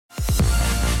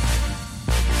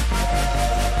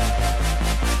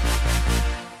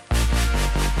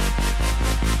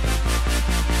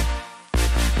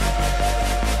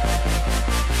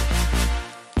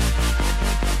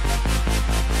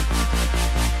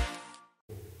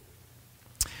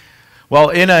Well,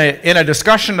 in a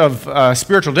discussion of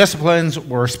spiritual disciplines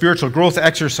or spiritual growth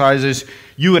exercises,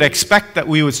 you would expect that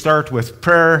we would start with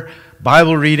prayer,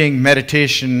 Bible reading,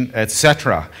 meditation,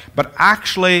 etc. But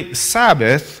actually,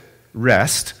 Sabbath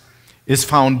rest is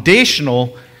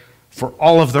foundational for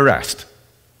all of the rest,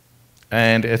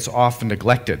 and it's often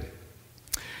neglected.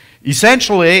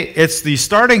 Essentially, it's the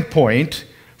starting point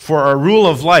for our rule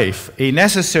of life, a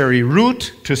necessary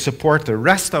root to support the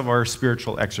rest of our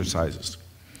spiritual exercises.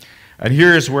 And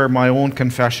here's where my own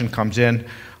confession comes in.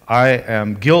 I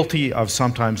am guilty of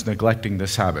sometimes neglecting the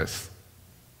Sabbath.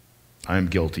 I am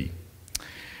guilty.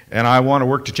 And I want to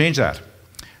work to change that.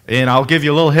 And I'll give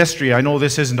you a little history. I know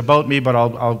this isn't about me, but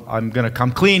I'm going to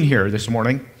come clean here this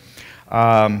morning.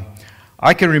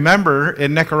 I can remember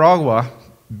in Nicaragua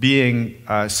being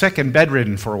sick and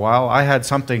bedridden for a while. I had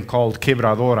something called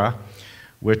quebradora,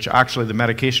 which actually the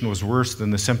medication was worse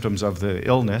than the symptoms of the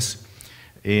illness.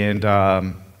 And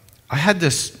I had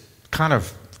this kind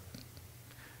of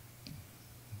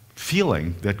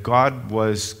feeling that God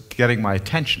was getting my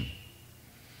attention.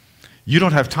 You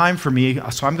don't have time for me,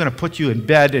 so I'm going to put you in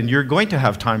bed and you're going to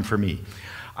have time for me.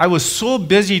 I was so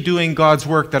busy doing God's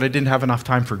work that I didn't have enough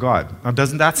time for God. Now,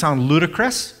 doesn't that sound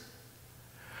ludicrous?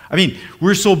 I mean,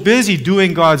 we're so busy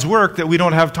doing God's work that we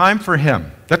don't have time for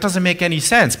Him. That doesn't make any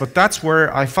sense, but that's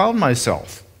where I found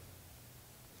myself.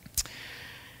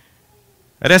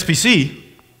 At SBC,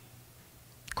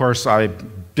 of course, I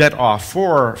bit off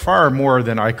far more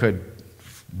than I could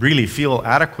really feel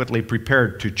adequately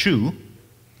prepared to chew.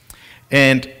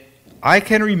 And I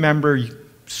can remember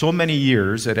so many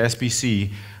years at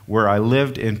SBC where I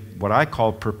lived in what I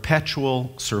call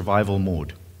perpetual survival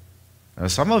mode. Now,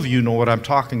 some of you know what I'm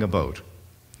talking about.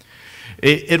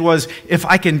 It was, if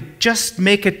I can just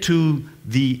make it to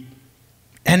the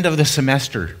end of the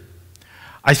semester,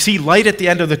 I see light at the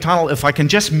end of the tunnel, if I can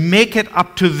just make it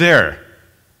up to there.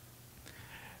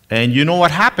 And you know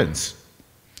what happens?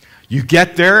 You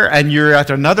get there and you're at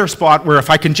another spot where if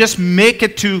I can just make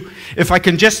it to,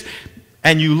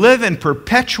 and you live in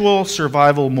perpetual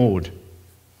survival mode.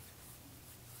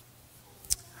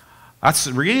 That's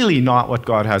really not what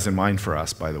God has in mind for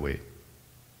us, by the way.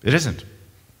 It isn't.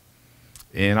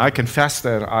 And I confess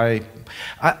that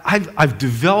I've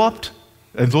developed,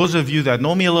 and those of you that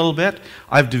know me a little bit,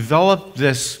 I've developed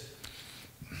this.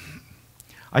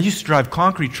 I used to drive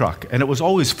concrete truck, and it was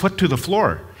always foot to the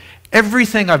floor.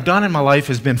 Everything I've done in my life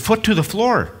has been foot to the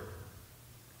floor.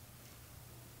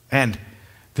 And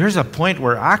there's a point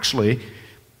where actually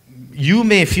you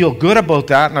may feel good about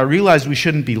that, and I realize we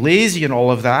shouldn't be lazy and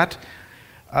all of that.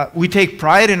 We take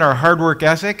pride in our hard work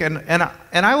ethic, and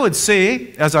I would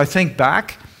say, as I think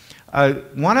back,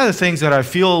 one of the things that I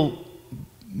feel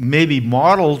maybe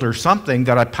modeled or something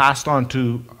that I passed on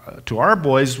to our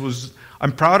boys was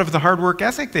I'm proud of the hard work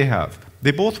ethic they have. They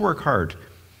both work hard.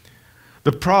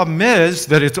 The problem is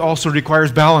that it also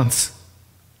requires balance.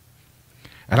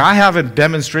 And I haven't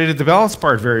demonstrated the balance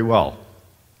part very well.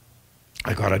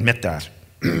 I got to admit that.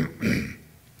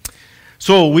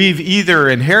 So we've either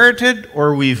inherited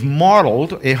or we've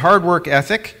modeled a hard work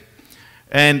ethic.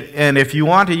 And if you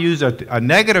want to use a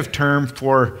negative term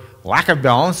for lack of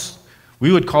balance,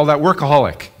 we would call that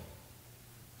workaholic.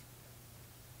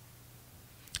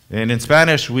 And in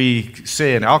Spanish, we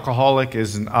say an alcoholic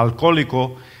is an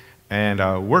alcohólico, and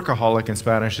a workaholic in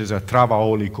Spanish is a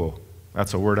trabajólico.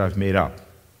 That's a word I've made up.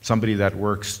 Somebody that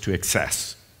works to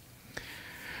excess.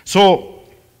 So,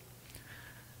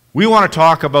 we want to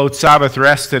talk about Sabbath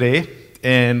rest today.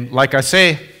 And like I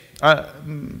say,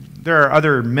 there are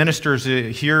other ministers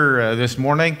here this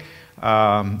morning.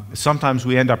 Sometimes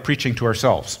we end up preaching to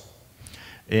ourselves.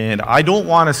 And I don't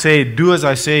want to say, do as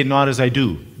I say, not as I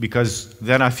do, because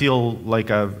then I feel like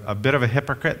a bit of a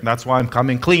hypocrite, and that's why I'm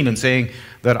coming clean and saying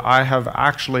that I have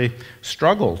actually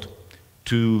struggled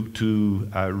to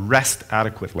rest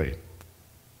adequately.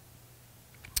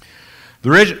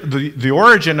 The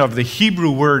origin of the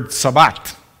Hebrew word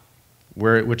sabbat,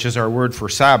 which is our word for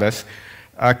Sabbath,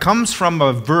 comes from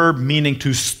a verb meaning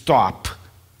to stop.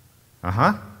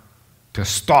 To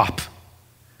stop.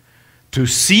 To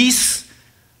cease.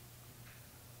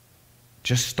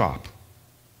 Just stop.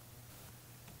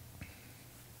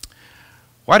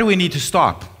 Why do we need to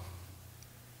stop?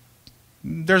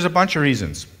 There's a bunch of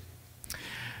reasons.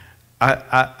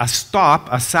 A stop,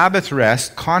 a Sabbath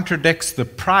rest, contradicts the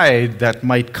pride that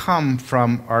might come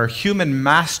from our human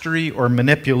mastery or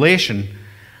manipulation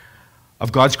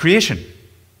of God's creation.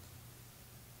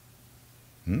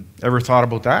 Ever thought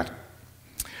about that?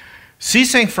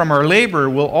 Ceasing from our labor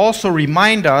will also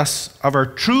remind us of our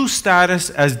true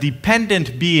status as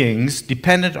dependent beings,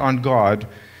 dependent on God,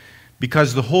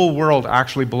 because the whole world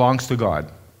actually belongs to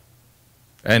God.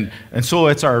 And so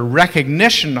it's our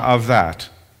recognition of that.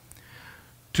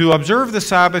 To observe the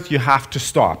Sabbath, you have to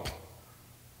stop.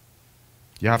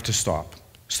 You have to stop.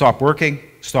 Stop working.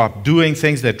 Stop doing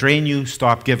things that drain you.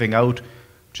 Stop giving out.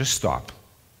 Just stop.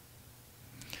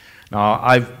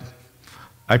 Now,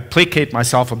 I placate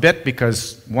myself a bit,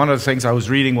 because one of the things I was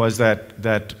reading was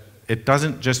that it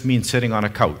doesn't just mean sitting on a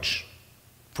couch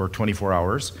for 24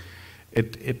 hours.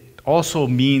 It also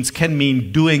can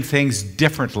mean doing things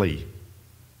differently,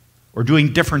 or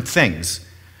doing different things.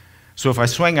 So if I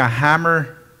swing a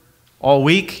hammer all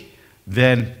week,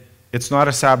 then it's not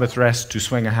a Sabbath rest to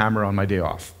swing a hammer on my day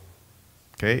off.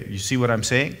 Okay, you see what I'm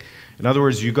saying? In other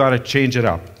words, you got to change it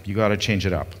up. You got to change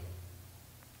it up.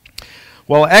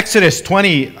 Well, Exodus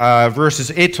 20,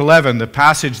 verses 8 to 11, the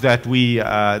passage that we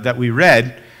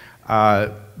read,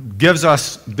 gives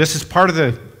us, this is part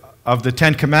of the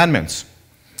Ten Commandments.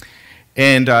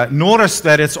 And notice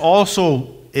that it's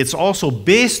also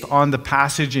based on the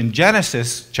passage in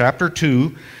Genesis chapter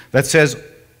 2 that says,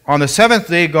 on the seventh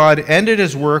day God ended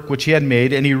his work which he had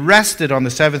made, and he rested on the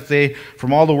seventh day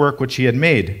from all the work which he had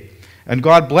made. And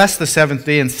God blessed the seventh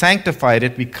day and sanctified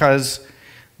it, because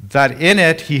that in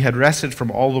it he had rested from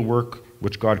all the work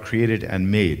which God created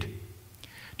and made.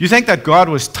 Do you think that God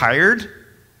was tired?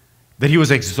 That he was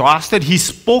exhausted? He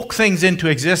spoke things into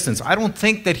existence. I don't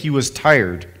think that he was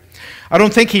tired. I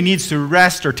don't think he needs to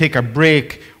rest or take a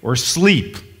break or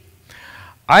sleep.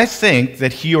 I think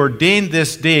that he ordained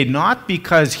this day not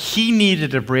because he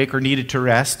needed a break or needed to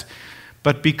rest,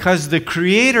 but because the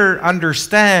Creator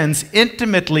understands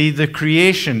intimately the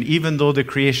creation, even though the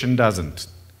creation doesn't.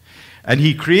 And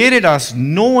he created us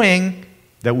knowing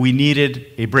that we needed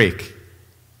a break.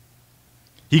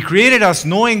 He created us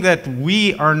knowing that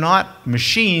we are not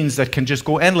machines that can just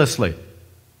go endlessly.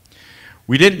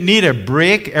 We didn't need a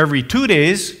break every 2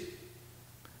 days,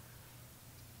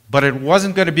 but it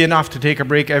wasn't going to be enough to take a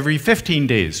break every 15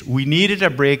 days. We needed a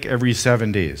break every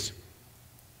 7 days.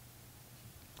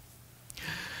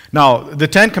 Now, the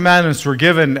Ten Commandments were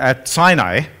given at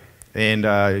Sinai, and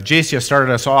Jasia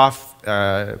started us off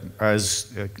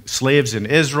as slaves in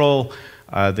Israel.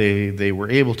 They were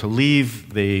able to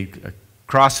leave. They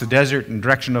crossed the desert in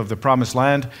direction of the Promised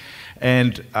Land.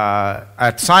 And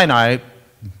at Sinai,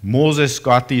 Moses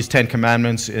got these Ten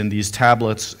Commandments in these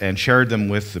tablets and shared them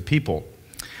with the people.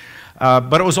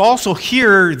 But it was also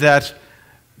here that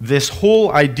this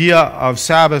whole idea of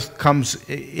Sabbath comes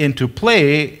into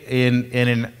play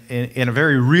in a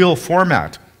very real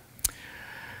format.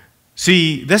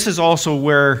 See, this is also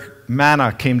where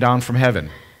manna came down from heaven,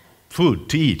 food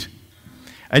to eat.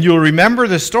 And you'll remember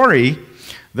the story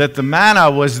that the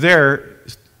manna was there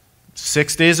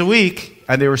 6 days a week,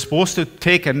 and they were supposed to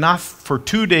take enough for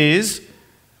 2 days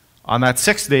on that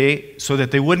sixth day so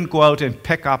that they wouldn't go out and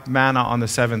pick up manna on the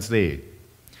seventh day.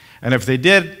 And if they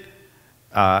did,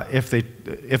 if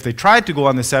they tried to go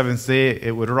on the seventh day,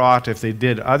 it would rot. If they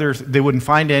did they wouldn't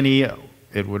find any,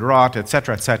 it would rot,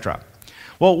 etc., etc.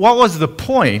 Well, what was the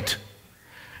point?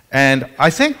 And I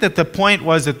think that the point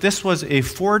was that this was a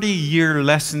 40-year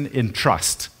lesson in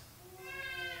trust.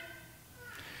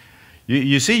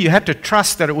 You see, you had to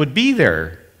trust that it would be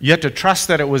there. You had to trust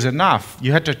that it was enough.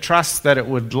 You had to trust that it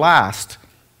would last.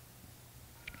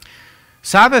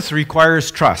 Sabbath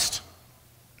requires trust.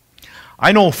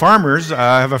 I know farmers.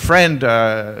 I have a friend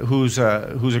who's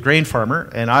a grain farmer,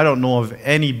 and I don't know of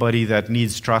anybody that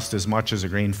needs trust as much as a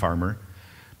grain farmer,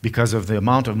 because of the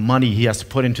amount of money he has to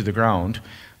put into the ground,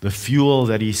 the fuel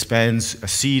that he spends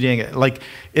seeding. Like,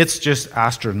 it's just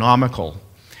astronomical.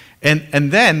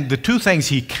 And then the two things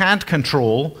he can't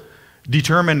control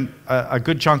determine a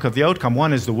good chunk of the outcome.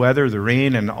 One is the weather, the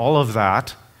rain, and all of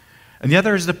that. And the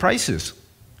other is the prices.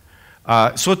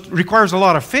 So it requires a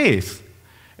lot of faith.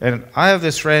 And I have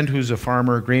this friend who's a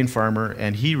farmer, a grain farmer,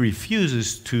 and he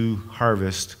refuses to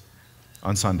harvest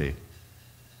on Sunday.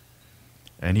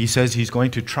 And he says he's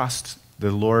going to trust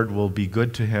the Lord will be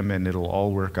good to him and it'll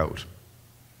all work out.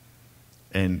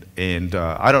 And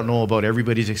I don't know about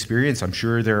everybody's experience. I'm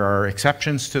sure there are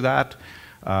exceptions to that.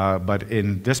 But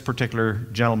in this particular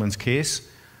gentleman's case,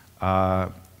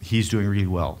 he's doing really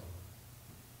well.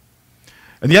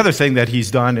 And the other thing that he's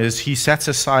done is he sets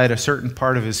aside a certain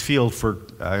part of his field for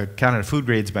Canada Food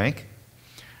Grades Bank.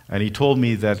 And he told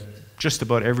me that just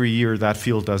about every year that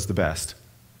field does the best.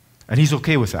 And he's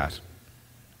okay with that.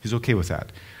 He's okay with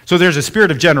that. So there's a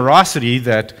spirit of generosity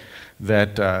that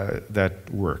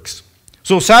works.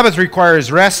 So Sabbath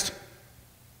requires rest,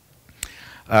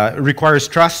 requires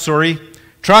trust,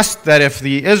 Trust that if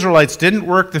the Israelites didn't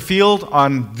work the field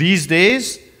on these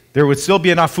days, there would still be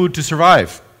enough food to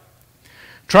survive.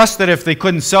 Trust that if they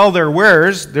couldn't sell their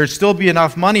wares, there'd still be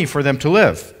enough money for them to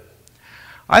live.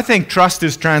 I think trust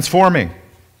is transforming.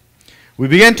 We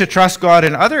begin to trust God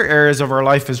in other areas of our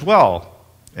life as well.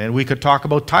 And we could talk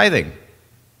about tithing.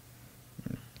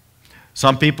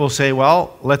 Some people say,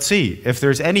 well, let's see. If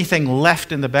there's anything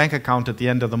left in the bank account at the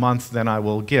end of the month, then I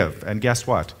will give. And guess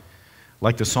what?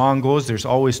 Like the song goes, there's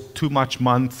always too much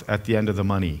month at the end of the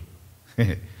money.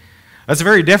 That's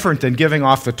very different than giving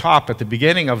off the top at the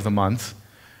beginning of the month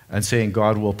and saying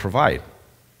God will provide.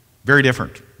 Very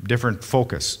different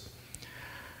focus.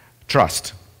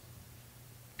 Trust.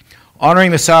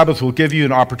 Honoring the Sabbath will give you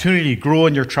an opportunity to grow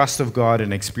in your trust of God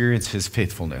and experience His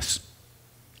faithfulness.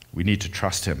 We need to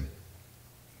trust Him.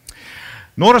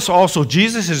 Notice also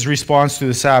Jesus' response to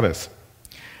the Sabbath.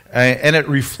 And it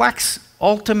reflects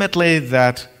ultimately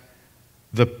that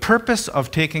the purpose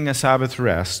of taking a Sabbath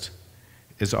rest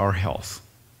is our health.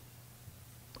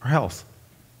 Our health.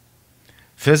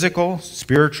 Physical,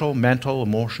 spiritual, mental,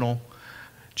 emotional.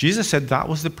 Jesus said that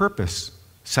was the purpose.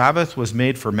 Sabbath was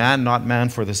made for man, not man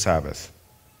for the Sabbath.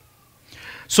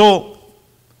 So,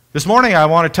 this morning I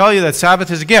want to tell you that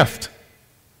Sabbath is a gift.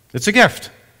 It's a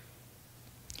gift.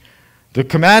 The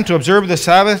command to observe the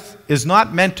Sabbath is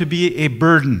not meant to be a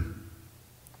burden,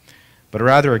 but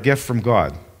rather a gift from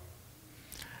God.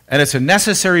 And it's a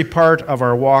necessary part of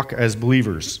our walk as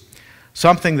believers,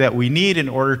 something that we need in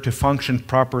order to function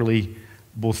properly,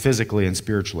 both physically and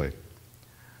spiritually.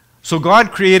 So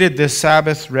God created this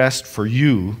Sabbath rest for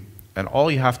you, and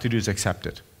all you have to do is accept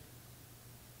it.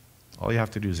 All you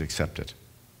have to do is accept it.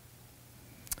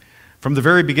 From the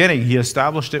very beginning, He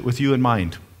established it with you in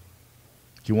mind.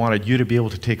 He wanted you to be able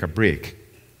to take a break.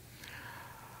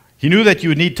 He knew that you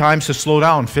would need times to slow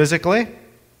down physically.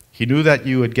 He knew that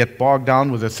you would get bogged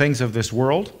down with the things of this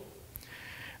world,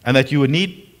 and that you would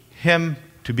need Him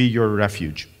to be your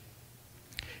refuge.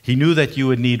 He knew that you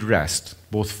would need rest,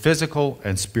 both physical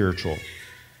and spiritual.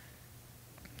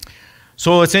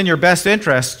 So it's in your best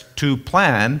interest to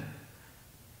plan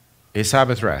a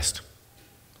Sabbath rest,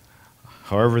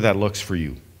 however that looks for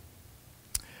you.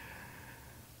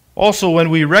 Also, when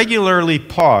we regularly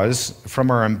pause from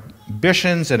our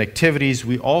ambitions and activities,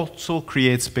 we also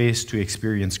create space to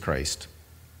experience Christ.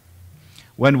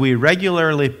 When we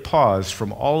regularly pause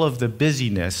from all of the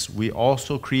busyness, we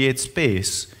also create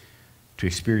space to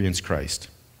experience Christ.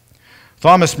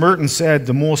 Thomas Merton said,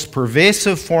 the most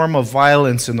pervasive form of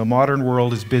violence in the modern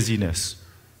world is busyness.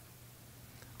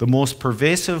 The most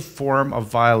pervasive form of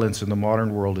violence in the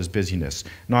modern world is busyness.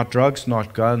 Not drugs,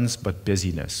 not guns, but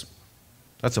busyness.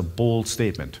 That's a bold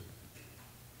statement.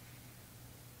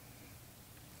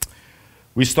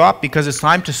 We stop because it's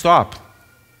time to stop.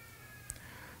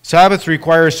 Sabbath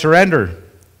requires surrender.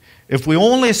 If we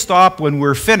only stop when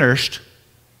we're finished,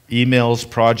 emails,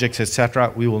 projects,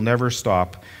 etc., we will never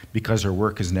stop because our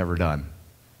work is never done.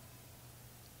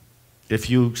 If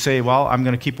you say, well, I'm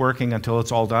going to keep working until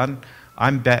it's all done,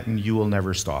 I'm betting you will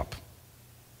never stop.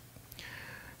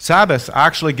 Sabbath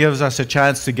actually gives us a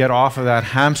chance to get off of that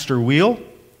hamster wheel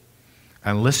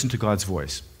and listen to God's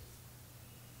voice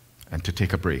and to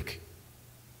take a break.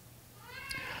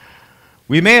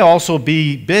 We may also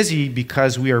be busy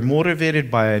because we are motivated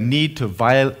by a need to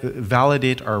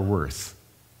validate our worth.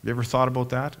 Have you ever thought about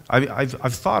that?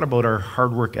 I've thought about our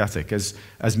hard work ethic. As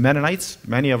Mennonites,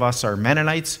 many of us are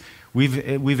Mennonites,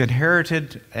 we've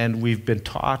inherited and we've been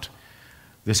taught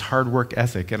this hard work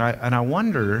ethic. And I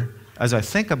wonder, as I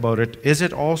think about it, is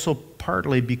it also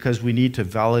partly because we need to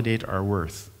validate our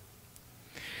worth?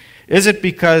 Is it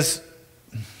because,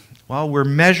 well, we're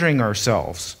measuring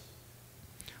ourselves,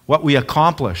 what we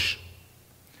accomplish,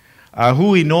 who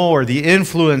we know, or the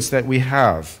influence that we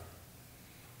have?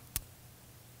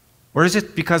 Or is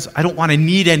it because I don't want to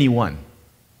need anyone?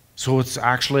 So it's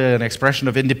actually an expression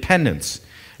of independence.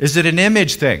 Is it an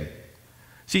image thing?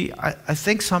 See, I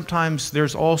think sometimes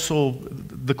there's also,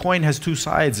 the coin has two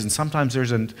sides, and sometimes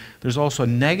there's also a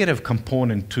negative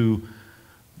component to,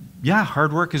 yeah,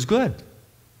 hard work is good.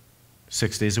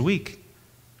 6 days a week.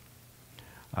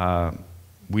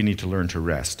 We need to learn to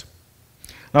rest.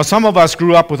 Now, some of us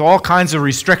grew up with all kinds of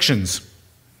restrictions.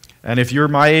 And if you're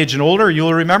my age and older,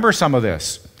 you'll remember some of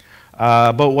this.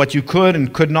 About what you could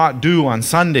and could not do on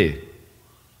Sunday.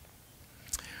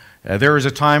 There was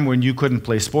a time when you couldn't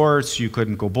play sports, you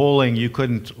couldn't go bowling, you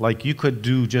could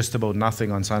do just about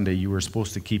nothing on Sunday. You were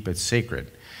supposed to keep it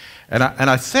sacred. And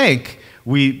I think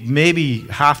we maybe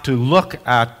have to look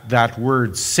at that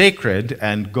word sacred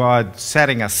and God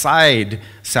setting aside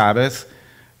Sabbath.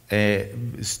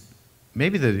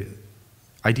 Maybe the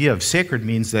idea of sacred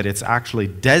means that it's actually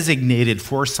designated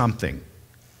for something,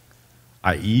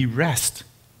 i.e. rest.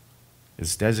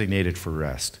 It's designated for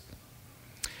rest.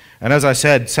 And as I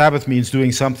said, Sabbath means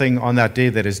doing something on that day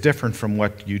that is different from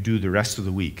what you do the rest of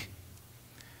the week.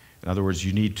 In other words,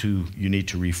 you need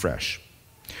to refresh.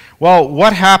 Well,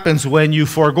 what happens when you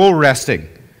forego resting?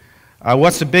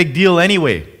 What's the big deal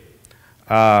anyway?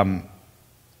 I'm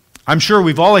sure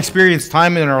we've all experienced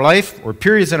time in our life or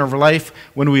periods in our life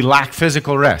when we lack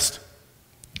physical rest.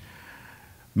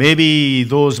 Maybe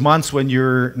those months when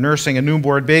you're nursing a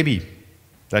newborn baby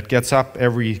that gets up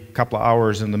every couple of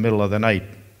hours in the middle of the night.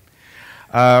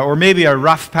 Or maybe a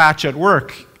rough patch at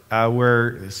work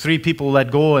where 3 people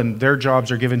let go and their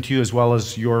jobs are given to you as well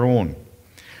as your own.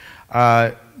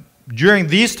 During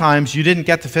these times, you didn't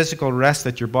get the physical rest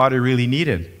that your body really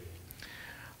needed.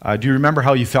 Do you remember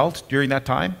how you felt during that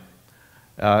time?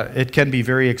 It can be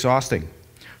very exhausting.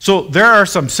 So there are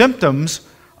some symptoms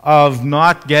of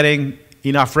not getting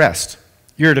enough rest.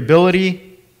 Irritability,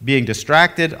 being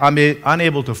distracted,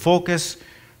 unable to focus,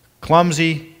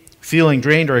 clumsy, feeling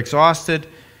drained or exhausted,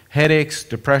 headaches,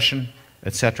 depression,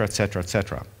 etc., etc.,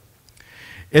 etc.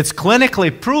 It's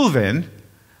clinically proven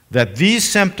that these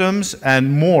symptoms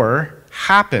and more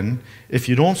happen if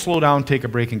you don't slow down, take a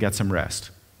break, and get some rest.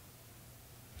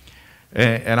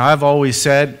 And I've always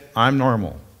said, I'm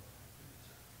normal.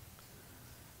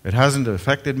 It hasn't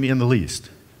affected me in the least.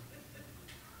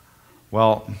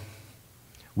 Well,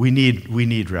 we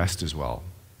need rest as well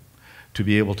to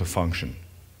be able to function.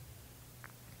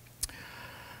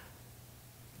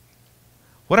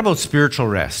 What about spiritual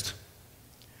rest?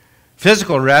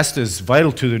 Physical rest is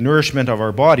vital to the nourishment of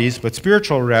our bodies, but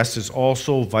spiritual rest is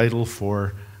also vital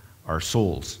for our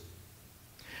souls.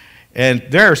 And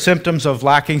there are symptoms of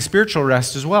lacking spiritual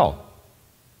rest as well.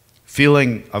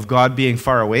 Feeling of God being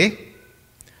far away,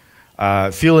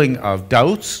 feeling of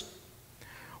doubts,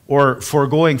 or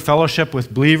foregoing fellowship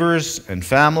with believers and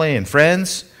family and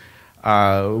friends,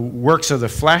 works of the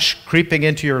flesh creeping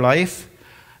into your life,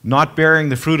 not bearing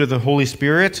the fruit of the Holy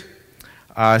Spirit,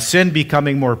 sin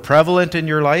becoming more prevalent in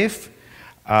your life,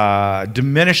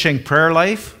 diminishing prayer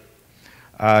life,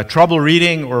 trouble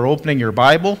reading or opening your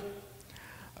Bible,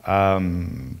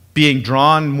 being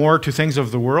drawn more to things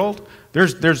of the world.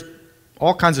 There's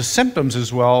all kinds of symptoms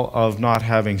as well of not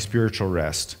having spiritual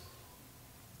rest.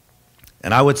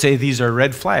 And I would say these are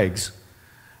red flags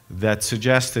that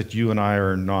suggest that you and I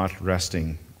are not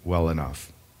resting well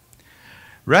enough.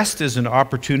 Rest is an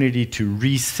opportunity to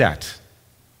reset.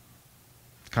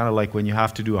 It's kind of like when you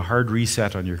have to do a hard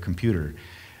reset on your computer.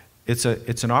 It's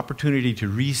an opportunity to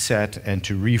reset and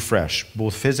to refresh,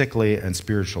 both physically and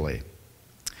spiritually.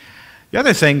 The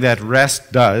other thing that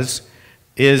rest does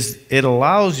is it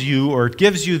allows you, or it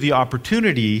gives you the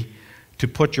opportunity to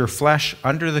put your flesh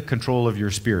under the control of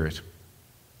your spirit.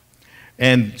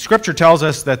 And Scripture tells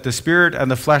us that the spirit and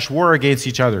the flesh war against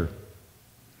each other.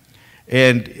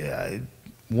 And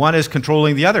one is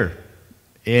controlling the other.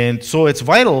 And so it's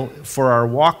vital for our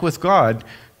walk with God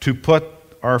to put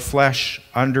our flesh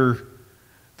under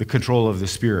the control of the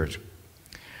Spirit.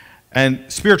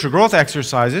 And spiritual growth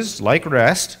exercises, like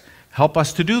rest, help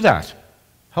us to do that.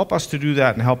 Help us to do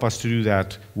that and help us to do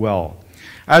that well.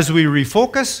 As we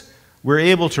refocus, we're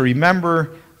able to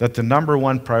remember that the number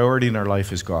one priority in our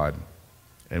life is God.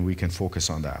 And we can focus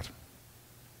on that.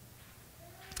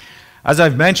 As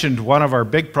I've mentioned, one of our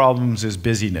big problems is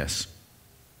busyness.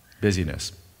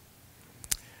 Busyness.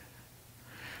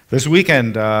 This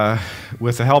weekend,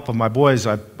 with the help of my boys,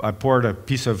 I poured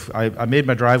I made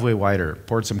my driveway wider,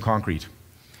 poured some concrete.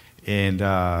 And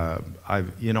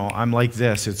I'm like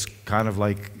this. It's kind of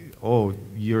like,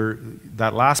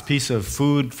 that last piece of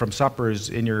food from supper is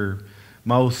in your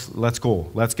mouth. Let's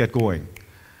go. Let's get going.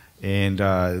 And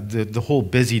the whole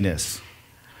busyness,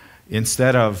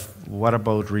 instead of what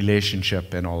about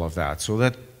relationship and all of that. So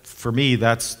that for me,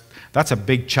 that's a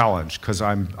big challenge because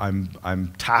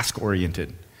I'm task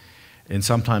oriented, and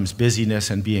sometimes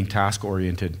busyness and being task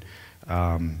oriented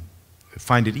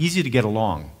find it easy to get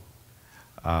along,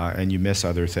 and you miss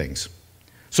other things.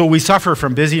 So we suffer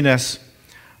from busyness,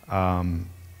 and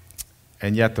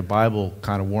yet the Bible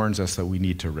kind of warns us that we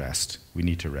need to rest. We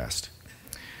need to rest.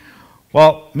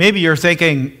 Well, maybe you're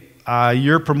thinking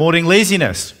you're promoting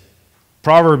laziness.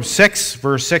 Proverbs 6,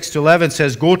 verse 6 to 11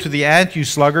 says, "Go to the ant, you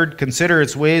sluggard, consider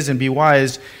its ways and be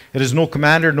wise. It is no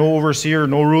commander, no overseer,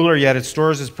 no ruler, yet it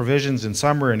stores its provisions in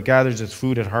summer and gathers its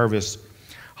food at harvest.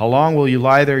 How long will you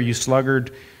lie there, you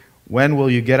sluggard? When will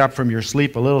you get up from your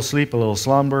sleep? A little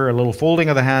slumber, a little folding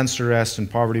of the hands to rest, and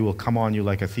poverty will come on you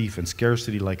like a thief, and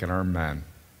scarcity like an armed man."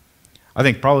 I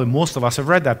think probably most of us have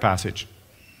read that passage.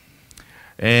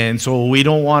 And so we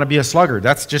don't want to be a sluggard.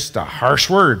 That's just a harsh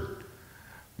word.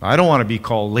 I don't want to be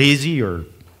called lazy or...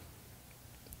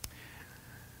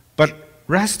 But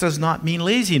rest does not mean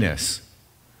laziness.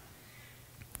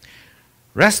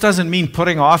 Rest doesn't mean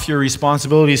putting off your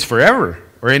responsibilities forever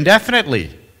or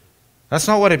indefinitely. That's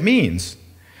not what it means.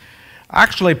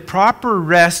 Actually, proper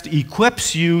rest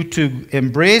equips you to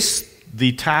embrace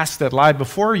the tasks that lie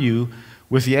before you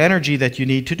with the energy that you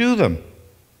need to do them.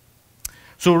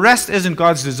 So rest isn't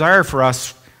God's desire for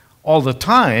us all the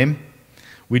time.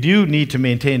 We do need to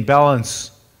maintain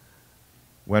balance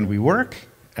when we work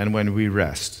and when we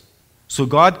rest. So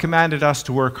God commanded us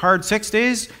to work hard 6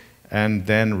 days and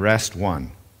then rest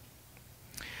 1.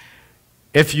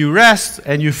 If you rest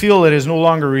and you feel it is no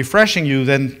longer refreshing you,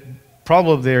 then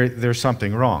probably there's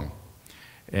something wrong.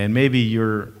 And maybe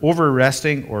you're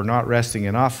over-resting or not resting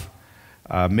enough.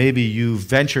 Maybe you've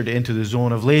ventured into the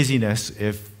zone of laziness.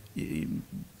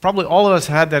 Probably all of us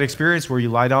had that experience where you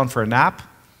lie down for a nap.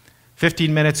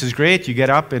 15 minutes is great. You get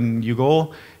up and you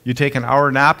go. You take an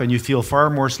hour nap and you feel far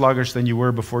more sluggish than you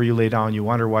were before you lay down. You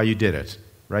wonder why you did it,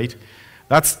 right?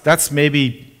 That's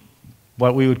maybe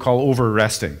what we would call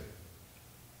over-resting.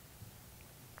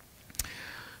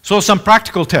 So some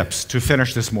practical tips to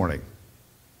finish this morning.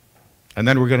 And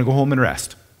then we're going to go home and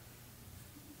rest.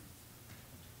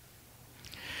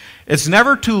 It's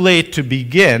never too late to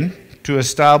begin to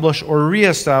establish or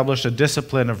reestablish a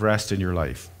discipline of rest in your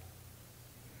life.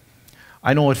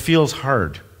 I know it feels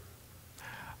hard.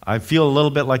 I feel a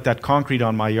little bit like that concrete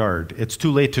on my yard. It's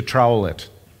too late to trowel it.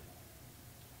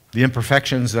 The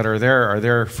imperfections that are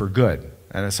there for good.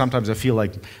 And sometimes I feel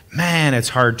like, man, it's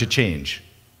hard to change.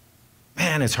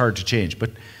 Man, it's hard to change.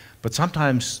 But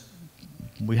sometimes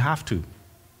we have to.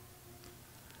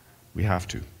 We have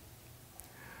to.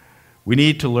 We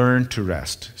need to learn to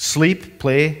rest. Sleep,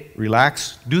 play,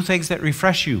 relax, do things that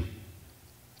refresh you.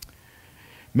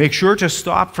 Make sure to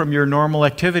stop from your normal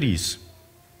activities.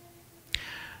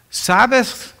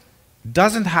 Sabbath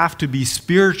doesn't have to be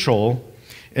spiritual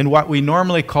in what we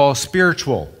normally call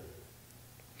spiritual.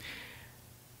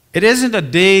 It isn't a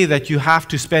day that you have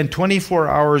to spend 24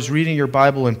 hours reading your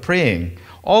Bible and praying.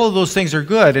 All of those things are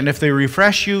good, and if they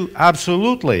refresh you,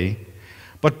 absolutely.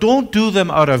 But don't do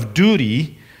them out of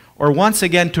duty or once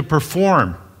again to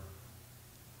perform.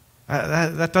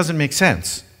 That doesn't make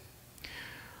sense.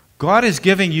 God is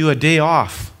giving you a day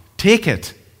off. Take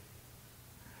it.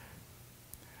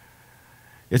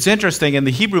 It's interesting, in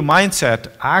the Hebrew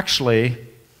mindset, actually,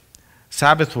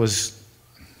 Sabbath was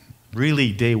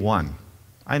really day 1.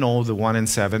 I know, the 1 and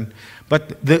 7.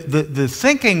 But the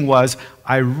thinking was,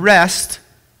 I rest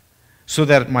so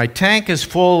that my tank is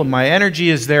full and my energy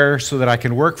is there so that I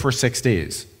can work for 6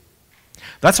 days.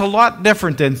 That's a lot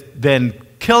different than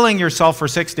killing yourself for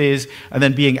 6 days and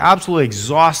then being absolutely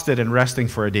exhausted and resting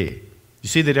for a day. You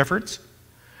see the difference?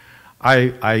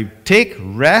 I take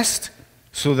rest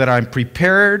so that I'm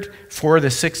prepared for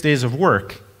the 6 days of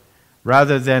work,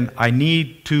 rather than I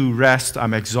need to rest,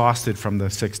 I'm exhausted from the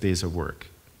 6 days of work.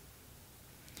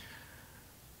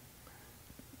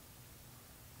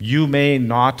 You may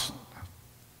not,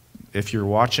 if you're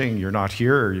watching, you're not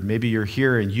here, or maybe you're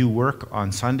here and you work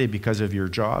on Sunday because of your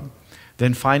job,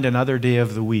 then find another day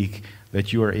of the week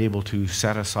that you are able to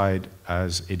set aside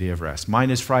as a day of rest.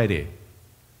 Mine is Friday.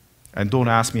 And don't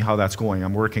ask me how that's going.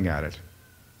 I'm working at it.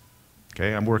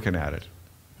 Okay, I'm working at it.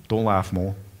 Don't laugh,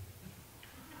 Mo.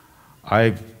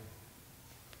 I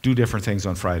do different things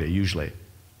on Friday, usually.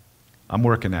 I'm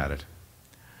working at it.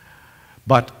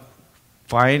 But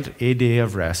find a day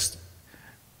of rest.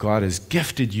 God has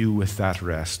gifted you with that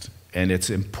rest, and it's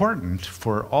important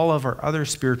for all of our other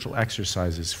spiritual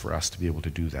exercises for us to be able to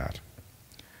do that.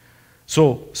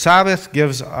 So, Sabbath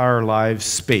gives our lives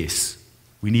space.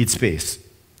 We need space.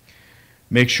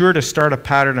 Make sure to start a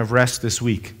pattern of rest this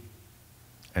week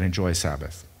and enjoy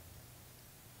Sabbath.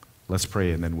 Let's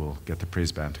pray, and then we'll get the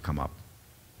praise band to come up.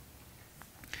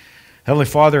 Heavenly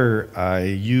Father,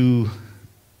 you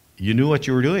knew what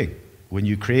you were doing when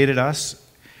you created us.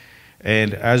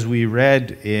 And as we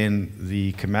read in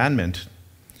the commandment,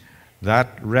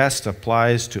 that rest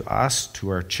applies to us, to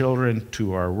our children,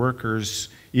 to our workers,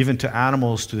 even to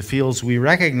animals, to the fields. We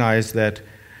recognize that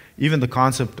even the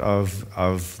concept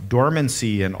of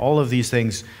dormancy and all of these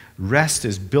things, rest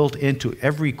is built into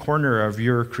every corner of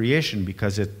your creation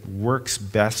because it works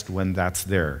best when that's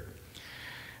there.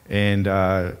 And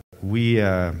we,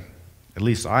 at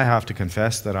least I have to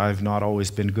confess that I've not always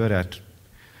been good at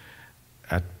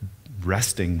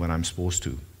resting when I'm supposed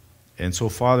to. And so,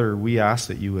 Father, we ask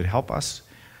that you would help us,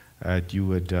 you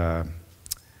would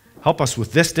help us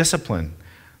with this discipline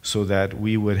so that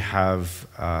we would have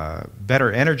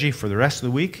better energy for the rest of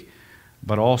the week,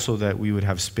 but also that we would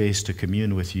have space to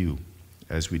commune with you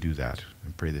as we do that.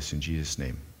 I pray this in Jesus'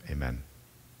 name. Amen.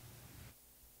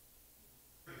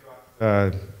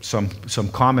 some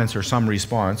comments or some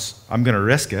response. I'm going to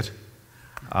risk it.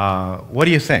 What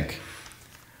do you think?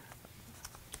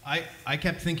 I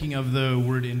kept thinking of the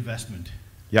word investment.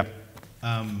 Yep.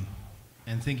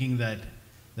 And thinking that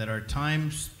our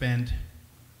time spent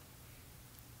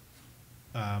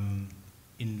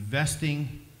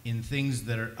investing in things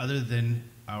that are other than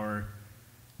our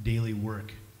daily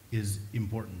work is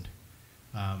important.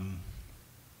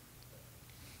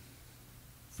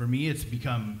 For me, it's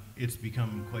become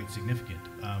quite significant.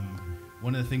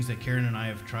 One of the things that Karen and I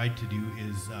have tried to do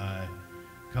is a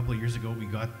couple of years ago we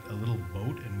got a little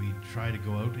boat and we try to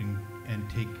go out and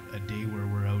take a day where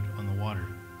we're out on the water.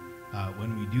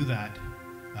 When we do that,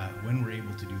 when we're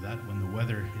able to do that, when the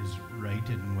weather is right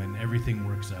and when everything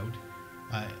works out,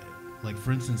 like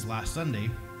for instance last Sunday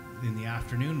in the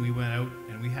afternoon we went out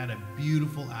and we had a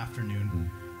beautiful afternoon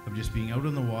of just being out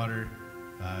on the water.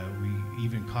 We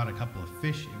even caught a couple of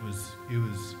fish. It was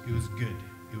good.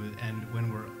 And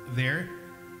when we're there,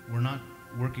 we're not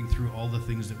working through all the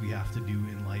things that we have to do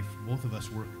in life. Both of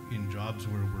us work in jobs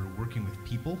where we're working with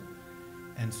people,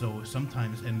 and so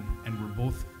sometimes, and we're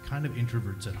both kind of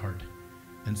introverts at heart.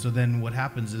 And so then what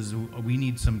happens is we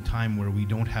need some time where we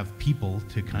don't have people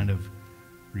to kind of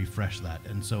refresh that.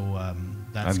 And so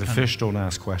that's. And the fish don't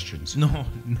ask questions. No,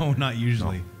 not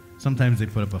usually. No. Sometimes they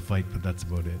put up a fight, but that's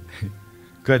about it.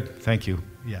 Good, thank you.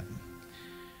 Yeah.